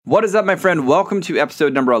What is up, my friend? Welcome to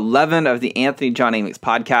episode number 11 of the Anthony John Amix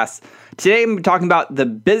podcast. Today, I'm talking about the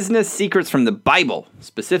business secrets from the Bible,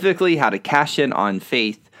 specifically how to cash in on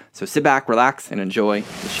faith. So sit back, relax, and enjoy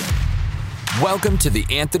the show. Welcome to the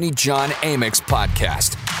Anthony John Amix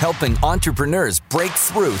podcast, helping entrepreneurs break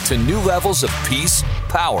through to new levels of peace,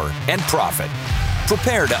 power, and profit.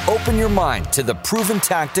 Prepare to open your mind to the proven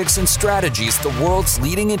tactics and strategies the world's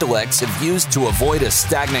leading intellects have used to avoid a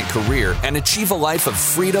stagnant career and achieve a life of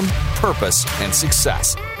freedom, purpose, and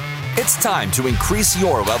success. It's time to increase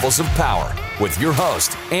your levels of power with your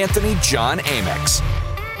host, Anthony John Amix.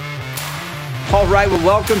 All right, well,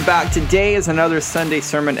 welcome back. Today is another Sunday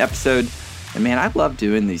sermon episode. And man, I love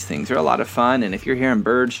doing these things. They're a lot of fun. And if you're hearing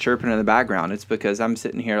birds chirping in the background, it's because I'm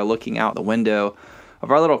sitting here looking out the window of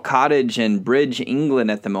our little cottage in Bridge, England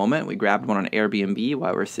at the moment. We grabbed one on Airbnb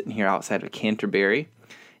while we're sitting here outside of Canterbury.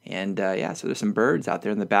 And so there's some birds out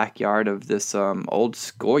there in the backyard of this old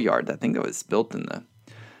schoolyard. I think that was built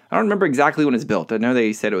I don't remember exactly when it was built. I know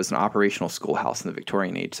they said it was an operational schoolhouse in the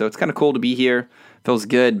Victorian age. So it's kind of cool to be here. Feels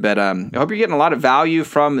good. But I hope you're getting a lot of value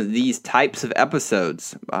from these types of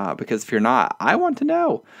episodes. Because if you're not, I want to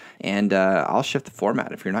know. And I'll shift the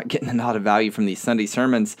format if you're not getting a lot of value from these Sunday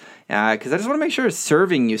sermons. Because I just want to make sure it's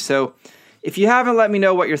serving you. So if you haven't let me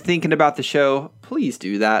know what you're thinking about the show, please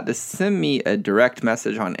do that. Just send me a direct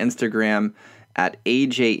message on Instagram at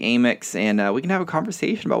AJ Amix, and we can have a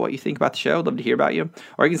conversation about what you think about the show. I'd love to hear about you.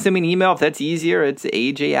 Or you can send me an email if that's easier. It's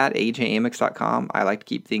aj@ajamix.com. I like to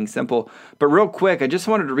keep things simple. But real quick, I just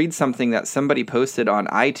wanted to read something that somebody posted on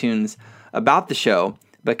iTunes about the show,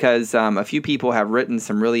 because a few people have written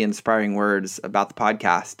some really inspiring words about the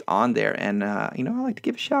podcast on there. And, I like to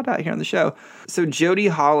give a shout out here on the show. So Jody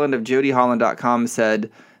Holland of jodyholland.com said,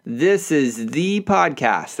 "This is the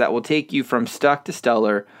podcast that will take you from stuck to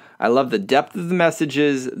stellar. I love the depth of the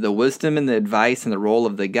messages, the wisdom and the advice, and the role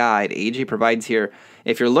of the guide AJ provides here.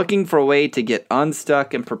 If you're looking for a way to get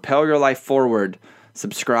unstuck and propel your life forward,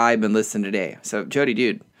 subscribe and listen today." So, Jody,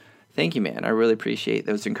 dude, thank you, man. I really appreciate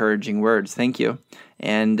those encouraging words. Thank you.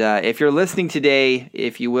 And if you're listening today,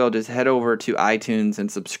 if you will, just head over to iTunes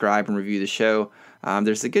and subscribe and review the show.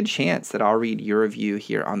 There's a good chance that I'll read your review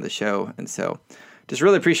here on the show. And so just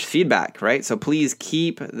really appreciate feedback, right? So please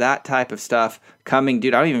keep that type of stuff coming.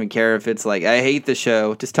 Dude, I don't even care if it's like, I hate the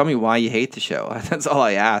show. Just tell me why you hate the show. That's all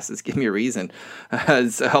I ask, is give me a reason.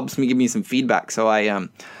 It helps me give me some feedback so I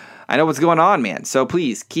know what's going on, man. So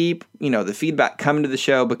please keep, the feedback coming to the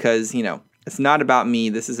show, because, it's not about me.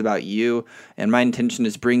 This is about you. And my intention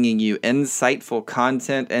is bringing you insightful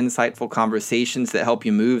content, insightful conversations that help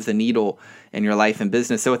you move the needle in your life and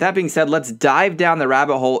business. So with that being said, let's dive down the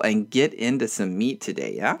rabbit hole and get into some meat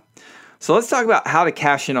today, yeah? So let's talk about how to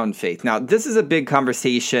cash in on faith. Now, this is a big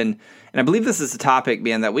conversation, and I believe this is a topic,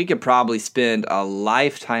 man, that we could probably spend a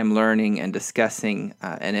lifetime learning and discussing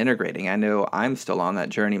and integrating. I know I'm still on that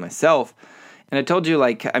journey myself. And I told you,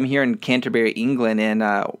 I'm here in Canterbury, England, and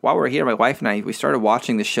while we're here, my wife and I, we started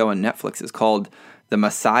watching this show on Netflix. It's called The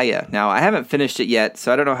Messiah. Now, I haven't finished it yet,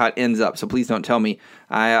 so I don't know how it ends up, so please don't tell me.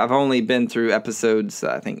 I've only been through episodes,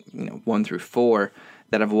 I think, 1 through 4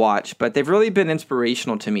 that I've watched, but they've really been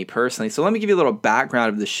inspirational to me personally. So let me give you a little background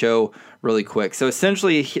of the show really quick. So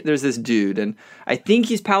essentially, there's this dude, and I think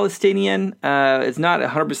he's Palestinian. It's not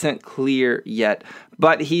 100% clear yet,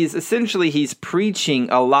 but he's preaching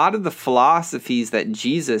a lot of the philosophies that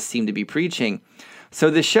Jesus seemed to be preaching. So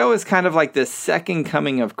the show is kind of like the second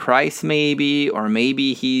coming of Christ, maybe, or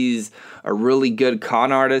maybe he's a really good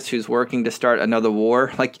con artist who's working to start another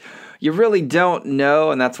war. You really don't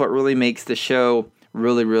know, and that's what really makes the show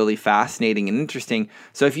really, really fascinating and interesting.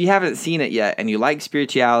 So if you haven't seen it yet and you like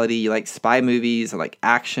spirituality, you like spy movies, or like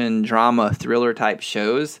action, drama, thriller type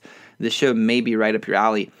shows, this show may be right up your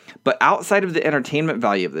alley. But outside of the entertainment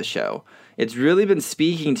value of the show, it's really been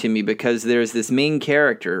speaking to me because there's this main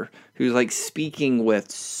character who's speaking with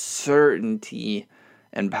certainty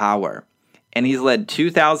and power. And he's led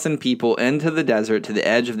 2,000 people into the desert to the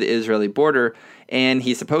edge of the Israeli border, and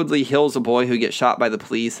he supposedly heals a boy who gets shot by the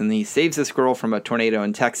police, and he saves this girl from a tornado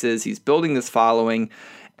in Texas. He's building this following,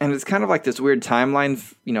 and it's kind of like this weird timeline,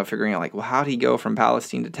 figuring out how did he go from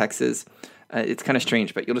Palestine to Texas? It's kind of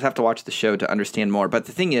strange, but you'll just have to watch the show to understand more. But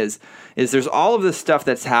the thing is there's all of this stuff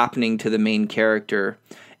that's happening to the main character,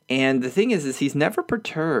 and the thing is he's never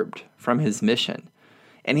perturbed from his mission.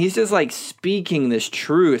 And he's just speaking this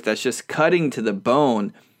truth that's just cutting to the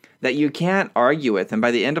bone that you can't argue with. And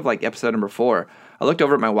by the end of episode number 4, I looked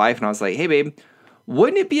over at my wife and I was like, "Hey babe,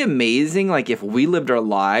 wouldn't it be amazing if we lived our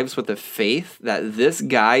lives with the faith that this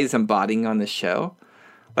guy is embodying on the show?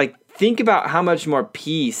 Think about how much more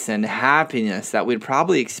peace and happiness that we'd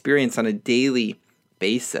probably experience on a daily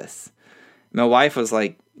basis. My wife was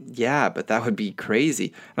like, yeah, but that would be crazy.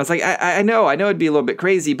 And I was like, I know it'd be a little bit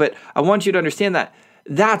crazy, but I want you to understand that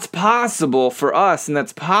that's possible for us and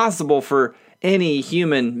that's possible for any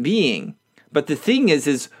human being. But the thing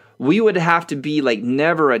is we would have to be like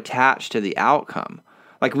never attached to the outcome.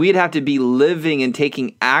 Like we'd have to be living and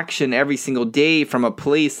taking action every single day from a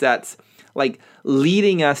place that's like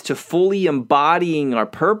leading us to fully embodying our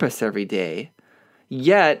purpose every day.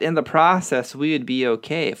 Yet in the process, we would be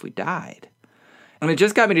okay if we died. And it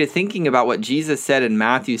just got me to thinking about what Jesus said in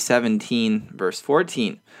Matthew 17, verse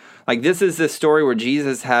 14. Like this is the story where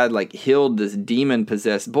Jesus had like healed this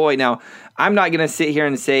demon-possessed boy. Now, I'm not going to sit here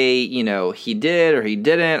and say, he did or he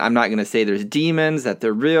didn't. I'm not going to say there's demons, that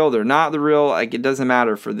they're real, they're not the real. Like it doesn't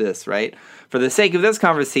matter for this, right? For the sake of this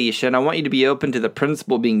conversation, I want you to be open to the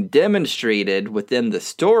principle being demonstrated within the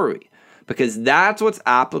story, because that's what's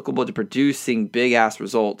applicable to producing big-ass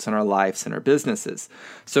results in our lives and our businesses.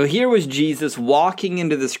 So here was Jesus walking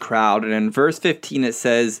into this crowd, and in verse 15 it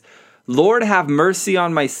says, "Lord, have mercy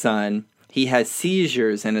on my son. He has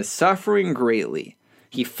seizures and is suffering greatly.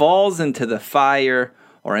 He falls into the fire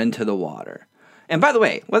or into the water." And by the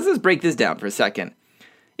way, let's just break this down for a second.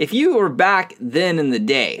 If you were back then in the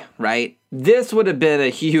day, right, this would have been a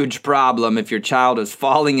huge problem if your child is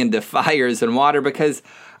falling into fires and water, because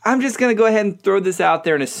I'm just going to go ahead and throw this out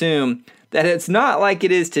there and assume that it's not like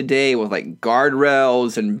it is today with like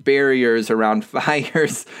guardrails and barriers around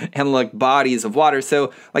fires and like bodies of water.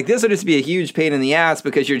 So like this would just be a huge pain in the ass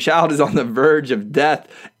because your child is on the verge of death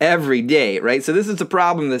every day, right? So this is the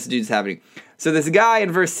problem this dude's having. So this guy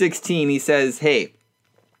in verse 16, he says, "Hey,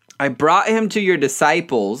 I brought him to your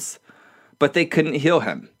disciples, but they couldn't heal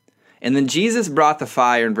him." And then Jesus brought the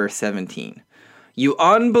fire in verse 17. "You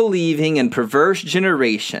unbelieving and perverse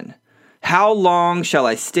generation, how long shall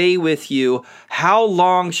I stay with you? How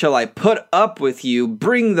long shall I put up with you?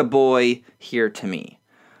 Bring the boy here to me."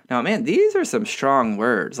 Now, man, these are some strong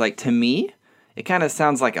words. Like, to me, it kind of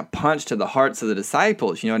sounds like a punch to the hearts of the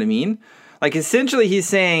disciples. You know what I mean? Like, essentially, he's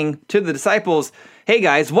saying to the disciples, hey,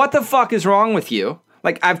 guys, what the fuck is wrong with you?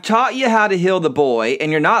 Like, I've taught you how to heal the boy,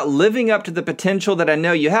 and you're not living up to the potential that I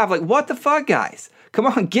know you have. Like, what the fuck, guys? Come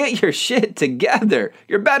on, get your shit together.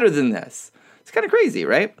 You're better than this. It's kind of crazy,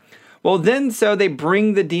 right? Well, then, so they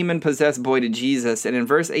bring the demon-possessed boy to Jesus, and in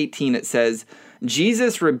verse 18 it says,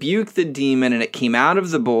 "Jesus rebuked the demon, and it came out of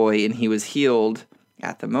the boy, and he was healed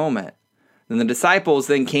at the moment." Then the disciples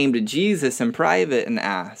then came to Jesus in private and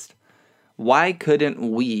asked, "Why couldn't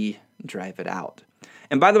we drive it out?"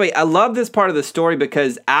 And by the way, I love this part of the story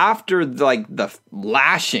because after the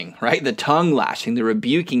lashing, right, the tongue lashing, the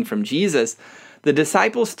rebuking from Jesus, the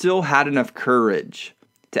disciples still had enough courage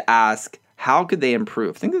to ask, how could they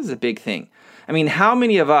improve? I think this is a big thing. I mean, how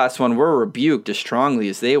many of us, when we're rebuked as strongly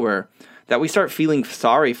as they were, that we start feeling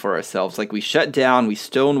sorry for ourselves, like we shut down, we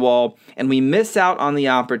stonewall, and we miss out on the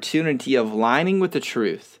opportunity of lining with the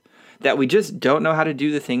truth, that we just don't know how to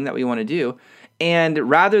do the thing that we want to do. And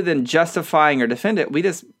rather than justifying or defend it, we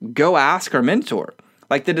just go ask our mentor.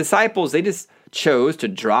 Like the disciples, they just chose to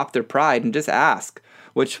drop their pride and just ask,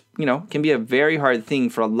 which, can be a very hard thing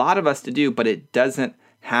for a lot of us to do, but it doesn't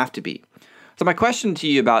have to be. So my question to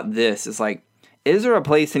you about this is like, is there a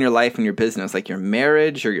place in your life and your business, like your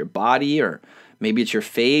marriage or your body, or maybe it's your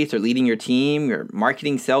faith or leading your team, your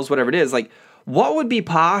marketing, sales, whatever it is, like what would be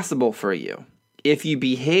possible for you if you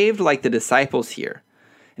behaved like the disciples here?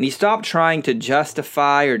 And you stop trying to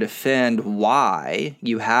justify or defend why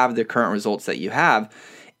you have the current results that you have.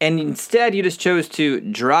 And instead, you just chose to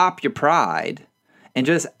drop your pride and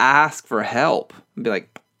just ask for help. And be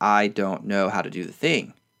like, I don't know how to do the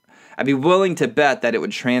thing. I'd be willing to bet that it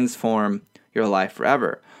would transform your life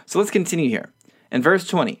forever. So let's continue here. In verse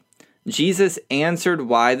 20, Jesus answered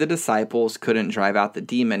why the disciples couldn't drive out the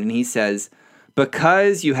demon. And he says,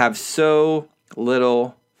 "Because you have so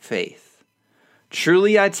little faith.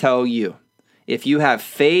 Truly I tell you, if you have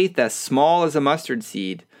faith as small as a mustard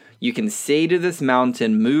seed, you can say to this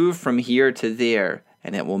mountain, 'Move from here to there,'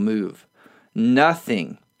 and it will move.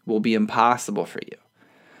 Nothing will be impossible for you."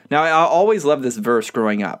 Now, I always loved this verse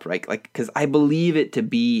growing up, right? Because I believe it to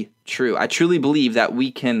be true. I truly believe that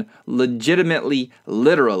we can legitimately,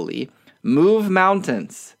 literally move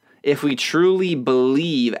mountains if we truly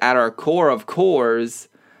believe at our core of cores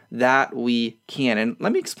that we can. And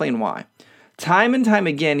let me explain why. Time and time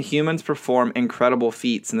again, humans perform incredible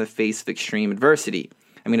feats in the face of extreme adversity.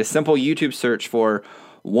 I mean, a simple YouTube search for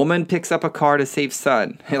 "woman picks up a car to save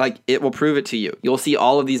son," it will prove it to you. You'll see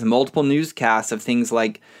all of these multiple newscasts of things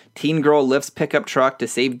like teen girl lifts pickup truck to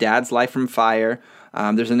save dad's life from fire,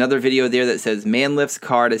 There's another video there that says, man lifts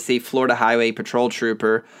car to save Florida highway patrol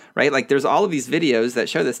trooper, right? Like there's all of these videos that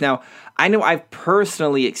show this. Now, I know I've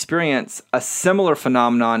personally experienced a similar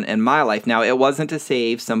phenomenon in my life. Now, it wasn't to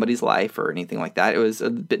save somebody's life or anything like that. It was a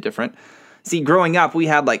bit different. See, growing up, we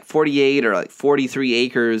had like 48 or like 43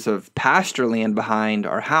 acres of pasture land behind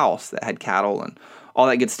our house that had cattle and all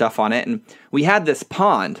that good stuff on it. And we had this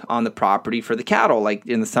pond on the property for the cattle. Like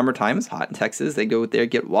in the summertime, it's hot in Texas. They go there,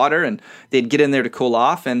 get water, and they'd get in there to cool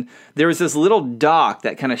off. And there was this little dock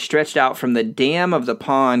that kind of stretched out from the dam of the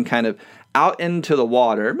pond kind of out into the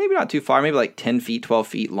water. Maybe not too far, maybe like 10 feet, 12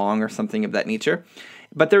 feet long or something of that nature.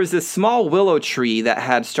 But there was this small willow tree that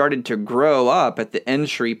had started to grow up at the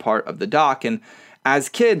entry part of the dock. And as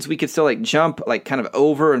kids, we could still like jump like kind of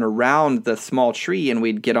over and around the small tree, and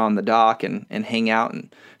we'd get on the dock and hang out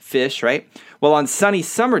and fish, right? Well, on sunny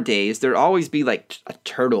summer days, there'd always be like a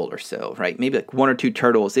turtle or so, right? Maybe like one or two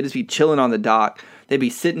turtles. They'd just be chilling on the dock. They'd be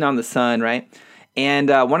sitting on the sun, right? And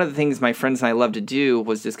one of the things my friends and I loved to do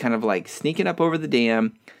was just kind of like sneaking up over the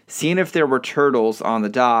dam, seeing if there were turtles on the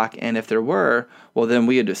dock, and if there were, well, then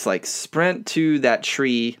we would just like sprint to that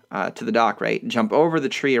tree, to the dock, right? Jump over the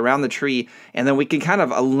tree, around the tree, and then we could kind of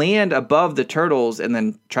land above the turtles and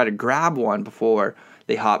then try to grab one before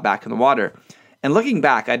they hop back in the water. And looking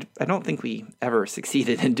back, I don't think we ever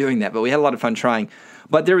succeeded in doing that, but we had a lot of fun trying.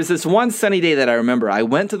 But there was this one sunny day that I remember. I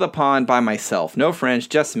went to the pond by myself, no friends,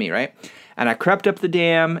 just me, right? And I crept up the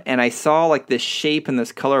dam, and I saw like this shape and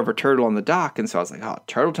this color of a turtle on the dock. And so I was like, oh,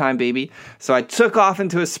 turtle time, baby. So I took off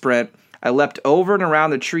into a sprint. I leapt over and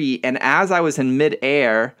around the tree. And as I was in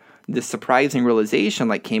midair, this surprising realization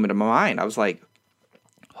like came into my mind. I was like,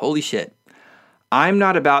 holy shit, I'm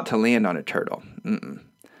not about to land on a turtle.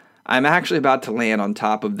 I'm actually about to land on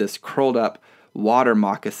top of this curled up water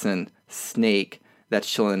moccasin snake that's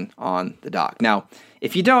chilling on the dock. Now,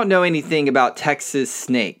 if you don't know anything about Texas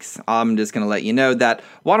snakes, I'm just going to let you know that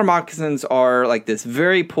water moccasins are like this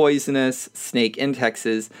very poisonous snake in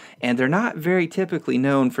Texas, and they're not very typically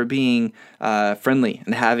known for being friendly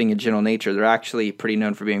and having a gentle nature. They're actually pretty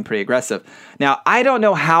known for being pretty aggressive. Now, I don't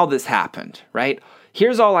know how this happened, right?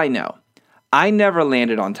 Here's all I know. I never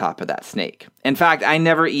landed on top of that snake. In fact, I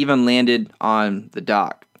never even landed on the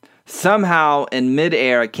dock. Somehow, in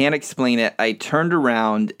midair, I can't explain it, I turned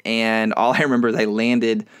around, and all I remember is I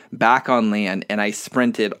landed back on land, and I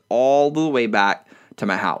sprinted all the way back to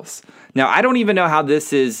my house. Now, I don't even know how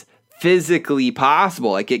this is physically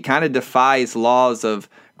possible. Like, it kind of defies laws of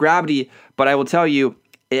gravity, but I will tell you,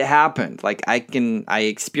 it happened. Like, I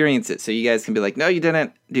experienced it, so you guys can be like, no, you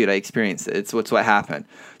didn't. Dude, I experienced it. It's what happened.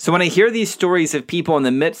 So when I hear these stories of people in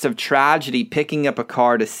the midst of tragedy picking up a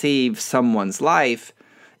car to save someone's life,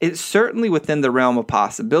 it's certainly within the realm of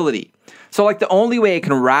possibility. So like the only way I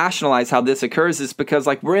can rationalize how this occurs is because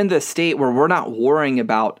like we're in this state where we're not worrying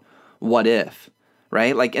about what if,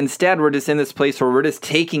 right? Like instead we're just in this place where we're just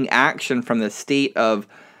taking action from the state of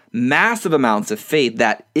massive amounts of faith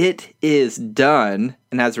that it is done.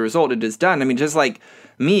 And as a result, it is done. I mean, just like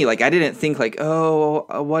me, like I didn't think like,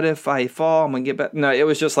 oh, what if I fall? I'm going to get back. No, it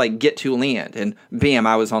was just like get to land and bam,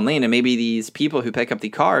 I was on land. And maybe these people who pick up the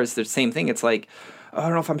cars, the same thing. It's like, I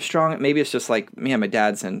don't know if I'm strong. Maybe it's just like, man, my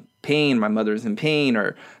dad's in pain, my mother's in pain,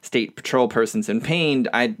 or state patrol person's in pain.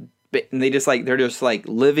 And they're just like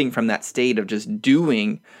living from that state of just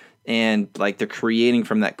doing, and like they're creating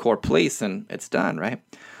from that core place, and it's done, right?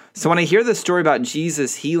 So when I hear this story about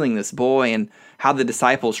Jesus healing this boy and how the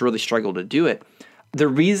disciples really struggled to do it, the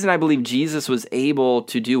reason I believe Jesus was able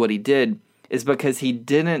to do what he did is because he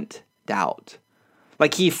didn't doubt.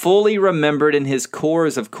 Like he fully remembered in his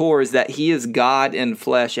cores of cores that he is God in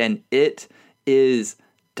flesh and it is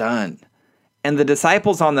done. And the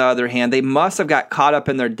disciples, on the other hand, they must have got caught up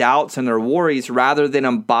in their doubts and their worries rather than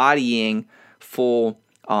embodying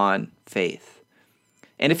full-on faith.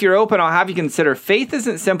 And if you're open, I'll have you consider faith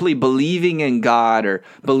isn't simply believing in God or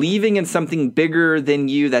believing in something bigger than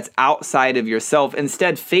you that's outside of yourself.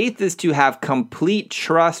 Instead, faith is to have complete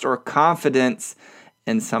trust or confidence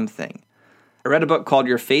in something. I read a book called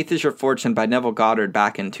Your Faith is Your Fortune by Neville Goddard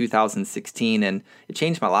back in 2016, and it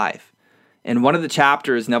changed my life. In one of the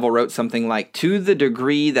chapters, Neville wrote something like, to the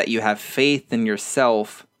degree that you have faith in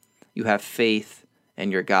yourself, you have faith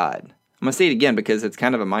in your God. I'm going to say it again because it's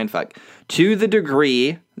kind of a mindfuck. To the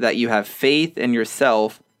degree that you have faith in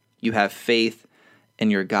yourself, you have faith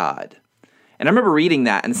in your God. And I remember reading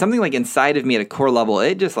that, and something like inside of me at a core level,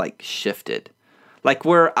 it just like shifted. Like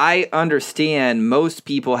where I understand most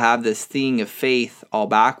people have this thing of faith all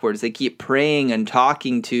backwards. They keep praying and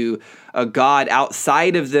talking to a God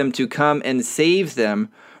outside of them to come and save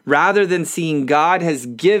them rather than seeing God has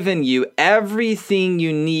given you everything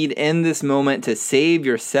you need in this moment to save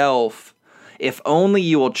yourself, if only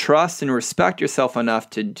you will trust and respect yourself enough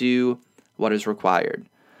to do what is required.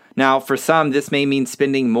 Now, for some, this may mean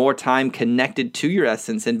spending more time connected to your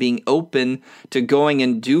essence and being open to going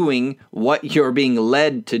and doing what you're being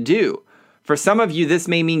led to do. For some of you, this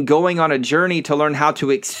may mean going on a journey to learn how to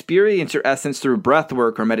experience your essence through breath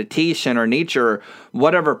work or meditation or nature or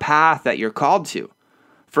whatever path that you're called to.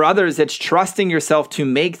 For others, it's trusting yourself to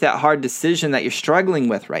make that hard decision that you're struggling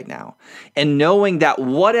with right now and knowing that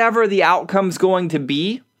whatever the outcome's going to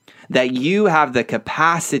be, that you have the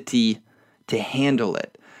capacity to handle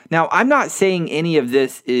it. Now, I'm not saying any of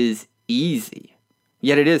this is easy,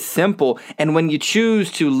 yet it is simple. And when you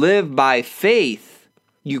choose to live by faith,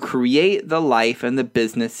 you create the life and the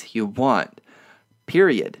business you want.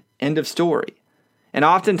 Period. End of story. And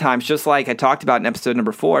oftentimes, just like I talked about in episode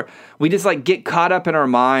number 4, we just get caught up in our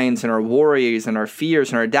minds and our worries and our fears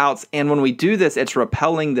and our doubts. And when we do this, it's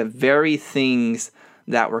repelling the very things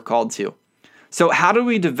that we're called to. So how do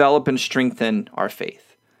we develop and strengthen our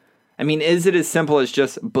faith? I mean, is it as simple as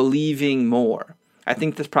just believing more? I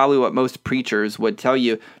think that's probably what most preachers would tell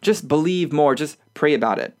you. Just believe more. Just pray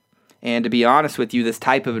about it. And to be honest with you, this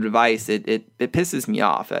type of advice, it pisses me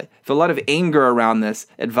off. I feel a lot of anger around this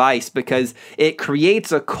advice because it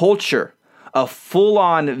creates a culture of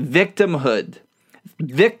full-on victimhood.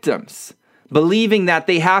 Victims believing that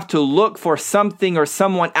they have to look for something or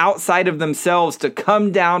someone outside of themselves to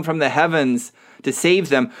come down from the heavens to save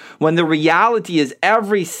them, when the reality is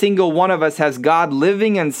every single one of us has God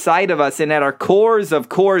living inside of us, and at our cores of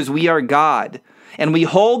cores, we are God. And we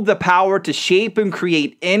hold the power to shape and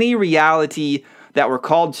create any reality that we're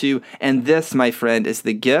called to. And this, my friend, is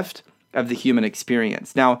the gift of the human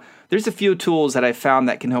experience. Now, there's a few tools that I found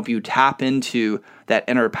that can help you tap into that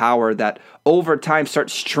inner power that over time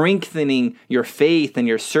starts strengthening your faith and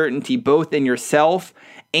your certainty, both in yourself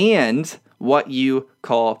and what you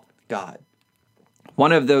call God.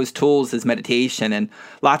 One of those tools is meditation, and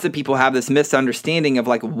lots of people have this misunderstanding of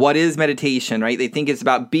what is meditation, right? They think it's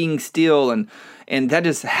about being still, and that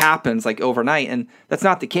just happens overnight, and that's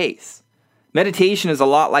not the case. Meditation is a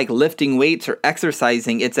lot like lifting weights or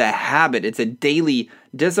exercising. It's a habit. It's a daily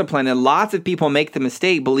discipline, and lots of people make the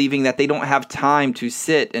mistake believing that they don't have time to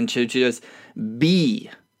sit and to just be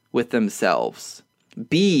with themselves,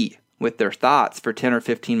 be with their thoughts for 10 or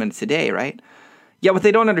 15 minutes a day, right? Yet what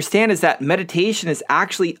they don't understand is that meditation is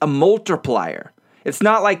actually a multiplier. It's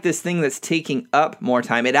not like this thing that's taking up more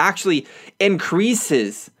time. It actually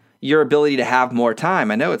increases your ability to have more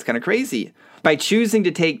time. I know it's kind of crazy. By choosing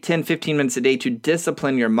to take 10, 15 minutes a day to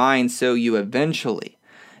discipline your mind so you eventually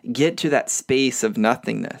get to that space of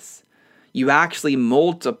nothingness, you actually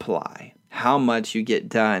multiply how much you get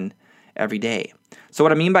done every day. So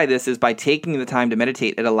what I mean by this is by taking the time to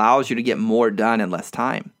meditate, it allows you to get more done in less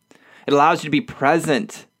time. It allows you to be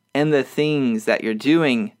present in the things that you're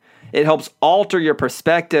doing. It helps alter your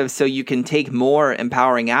perspective so you can take more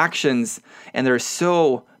empowering actions. And there are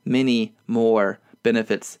so many more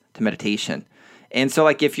benefits to meditation. And so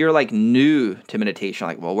if you're new to meditation,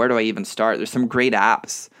 where do I even start? There's some great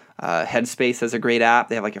apps. Headspace has a great app.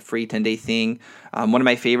 They have a free 10-day thing. One of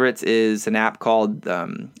my favorites is an app called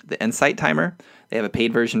the Insight Timer. They have a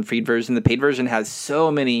paid version, free version. The paid version has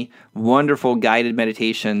so many wonderful guided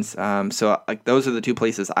meditations. So those are the two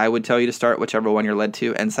places I would tell you to start, whichever one you're led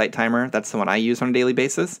to. Insight Timer, that's the one I use on a daily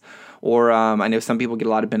basis. Or I know some people get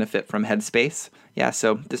a lot of benefit from Headspace. Yeah,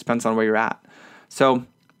 so this depends on where you're at. So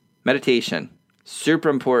meditation, super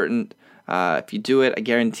important. If you do it, I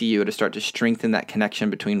guarantee you it'll start to strengthen that connection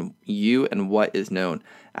between you and what is known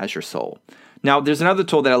as your soul. Now, there's another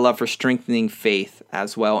tool that I love for strengthening faith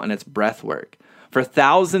as well, and it's breath work. For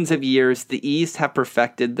thousands of years, the East have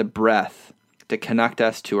perfected the breath to connect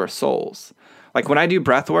us to our souls. When I do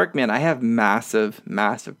breath work, man, I have massive,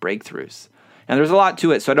 massive breakthroughs. And there's a lot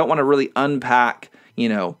to it, so I don't want to really unpack,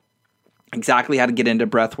 exactly how to get into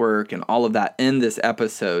breath work and all of that in this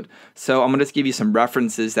episode. So I'm going to just give you some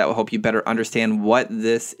references that will help you better understand what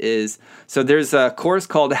this is. So there's a course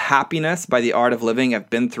called Happiness by the Art of Living. I've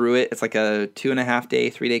been through it. It's a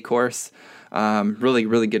 2.5-day, 3-day course. Really,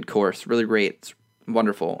 really good course. Really great. It's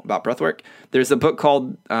wonderful about breathwork. There's a book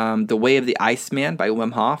called The Way of the Iceman by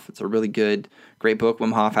Wim Hof. It's a really great book.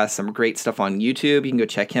 Wim Hof has some great stuff on YouTube. You can go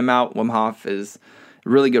check him out. Wim Hof is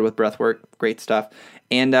really good with breathwork. Great stuff.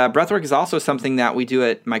 And breathwork is also something that we do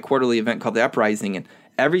at my quarterly event called The Uprising. And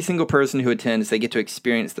every single person who attends, they get to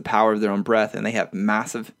experience the power of their own breath, and they have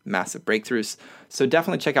massive, massive breakthroughs. So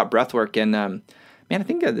definitely check out breathwork. And I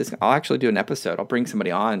think I'll actually do an episode. I'll bring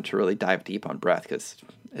somebody on to really dive deep on breath because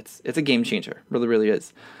It's a game changer. Really, really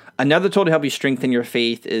is. Another tool to help you strengthen your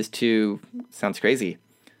faith is to, sounds crazy,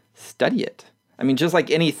 study it. I mean, just like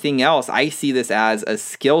anything else, I see this as a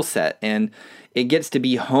skill set, and it gets to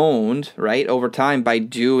be honed, right, over time by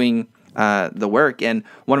doing the work. And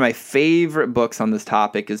one of my favorite books on this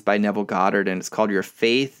topic is by Neville Goddard, and it's called Your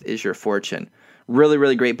Faith is Your Fortune. Really,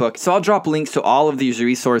 really great book. So I'll drop links to all of these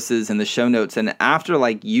resources in the show notes. And after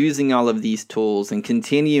like using all of these tools and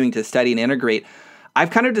continuing to study and integrate, I've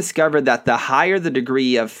kind of discovered that the higher the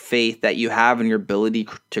degree of faith that you have in your ability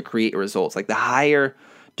to create results, like the higher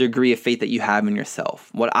degree of faith that you have in yourself,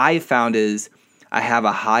 what I found is I have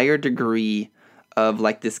a higher degree of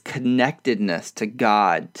like this connectedness to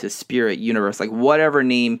God, to spirit, universe, like whatever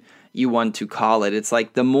name you want to call it. It's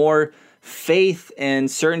like the more faith and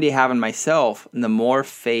certainty I have in myself, and the more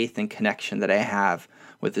faith and connection that I have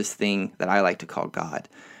with this thing that I like to call God.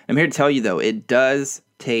 I'm here to tell you though, it does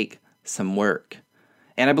take some work.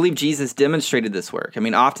 And I believe Jesus demonstrated this work. I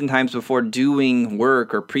mean, oftentimes before doing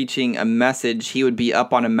work or preaching a message, he would be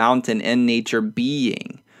up on a mountain in nature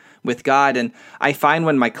being with God. And I find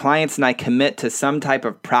when my clients and I commit to some type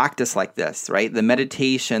of practice like this, right? The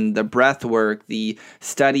meditation, the breath work, the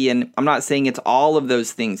study, and I'm not saying it's all of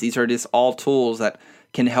those things. These are just all tools that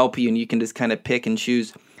can help you, and you can just kind of pick and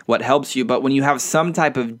choose what helps you. But when you have some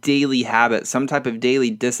type of daily habit, some type of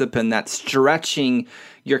daily discipline that's stretching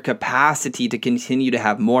your capacity to continue to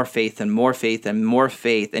have more faith and more faith and more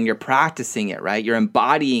faith, and you're practicing it, right? You're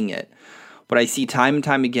embodying it. What I see time and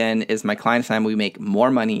time again is my clients and I, we make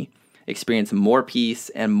more money, experience more peace,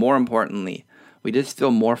 and more importantly, we just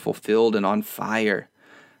feel more fulfilled and on fire.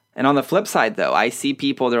 And on the flip side, though, I see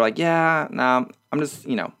people, they're like, yeah, no, I'm just,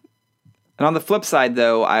 And on the flip side,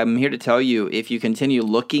 though, I'm here to tell you, if you continue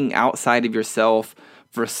looking outside of yourself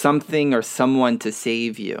for something or someone to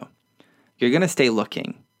save you, you're going to stay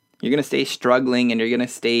looking. You're going to stay struggling, and you're going to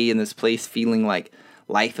stay in this place feeling like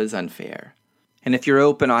life is unfair. And if you're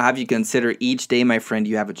open, I'll have you consider each day, my friend,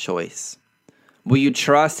 you have a choice. Will you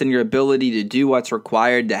trust in your ability to do what's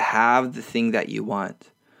required to have the thing that you want?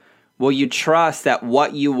 Will you trust that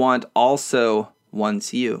what you want also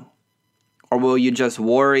wants you? Or will you just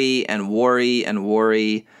worry and worry and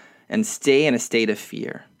worry and stay in a state of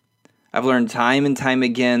fear? I've learned time and time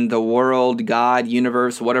again, the world, God,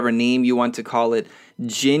 universe, whatever name you want to call it,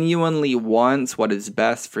 genuinely wants what is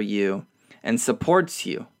best for you and supports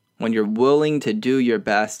you when you're willing to do your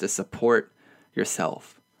best to support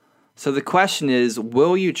yourself. So the question is,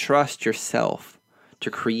 will you trust yourself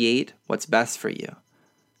to create what's best for you?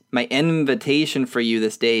 My invitation for you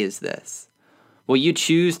this day is this. Will you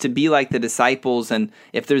choose to be like the disciples, and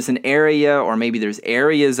if there's an area or maybe there's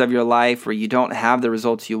areas of your life where you don't have the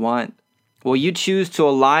results you want, will you choose to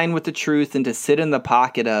align with the truth and to sit in the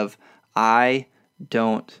pocket of, I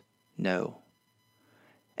don't know?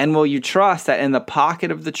 And will you trust that in the pocket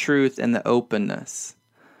of the truth and the openness,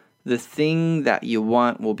 the thing that you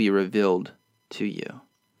want will be revealed to you?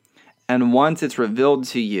 And once it's revealed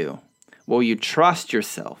to you, will you trust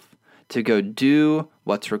yourself to go do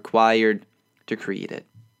what's required to create it?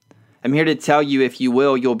 I'm here to tell you, if you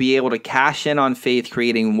will, you'll be able to cash in on faith,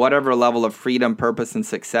 creating whatever level of freedom, purpose, and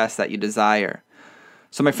success that you desire.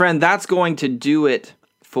 So my friend, that's going to do it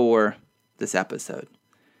for this episode.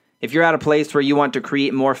 If you're at a place where you want to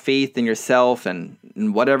create more faith in yourself and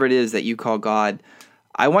whatever it is that you call God,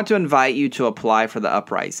 I want to invite you to apply for the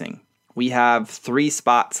Uprising. We have 3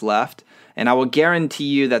 spots left, and I will guarantee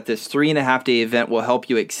you that this 3.5-day event will help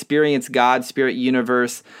you experience God, Spirit,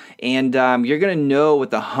 Universe, and you're going to know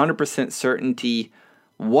with 100% certainty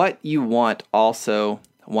what you want also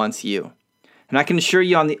wants you. And I can assure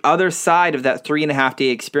you, on the other side of that 3.5-day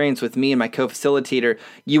experience with me and my co-facilitator,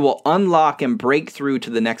 you will unlock and break through to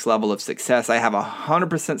the next level of success. I have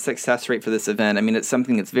 100% success rate for this event. I mean, it's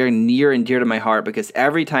something that's very near and dear to my heart, because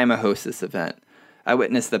every time I host this event, I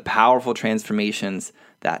witness the powerful transformations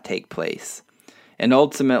that take place. And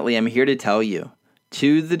ultimately, I'm here to tell you,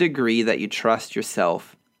 to the degree that you trust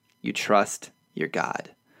yourself, you trust your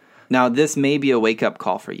God. Now, this may be a wake-up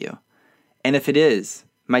call for you. And if it is,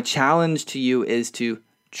 my challenge to you is to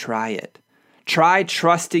try it. Try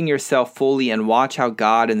trusting yourself fully and watch how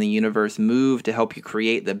God and the universe move to help you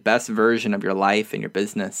create the best version of your life and your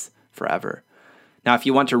business forever. Now, if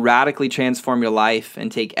you want to radically transform your life and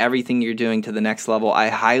take everything you're doing to the next level, I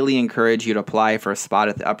highly encourage you to apply for a spot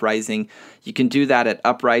at the Uprising. You can do that at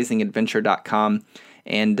uprisingadventure.com.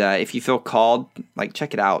 And if you feel called,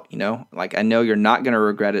 check it out, I know you're not going to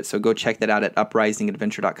regret it. So go check that out at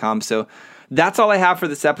uprisingadventure.com. So that's all I have for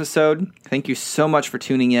this episode. Thank you so much for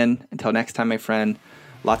tuning in. Until next time, my friend,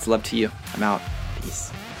 lots of love to you. I'm out.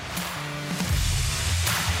 Peace.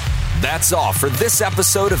 That's all for this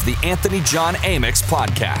episode of the Anthony John Amyx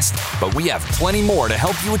podcast. But we have plenty more to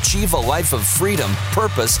help you achieve a life of freedom,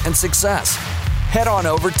 purpose, and success. Head on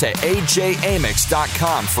over to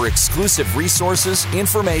ajamyx.com for exclusive resources,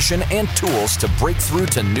 information, and tools to break through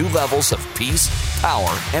to new levels of peace, power,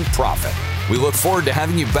 and profit. We look forward to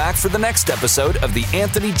having you back for the next episode of the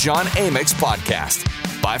Anthony John Amyx podcast.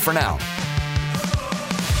 Bye for now.